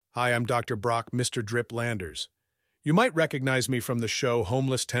Hi, I'm Dr. Brock, Mr. Drip Landers. You might recognize me from the show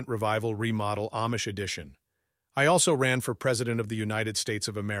Homeless Tent Revival Remodel Amish Edition. I also ran for President of the United States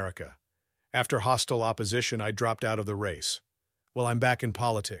of America. After hostile opposition, I dropped out of the race. Well, I'm back in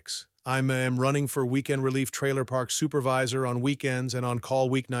politics. I'm running for Weekend Relief Trailer Park Supervisor on weekends and on-call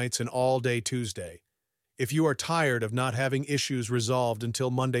weeknights and all-day Tuesday. If you are tired of not having issues resolved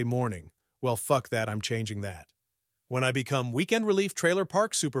until Monday morning, well, fuck that, I'm changing that. When I become Weekend Relief Trailer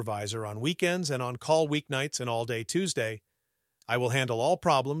Park Supervisor on weekends and on-call weeknights and all-day Tuesday, I will handle all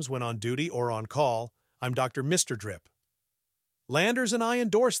problems when on duty or on call. I'm Dr. Mr. Drip. Landers and I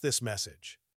endorse this message.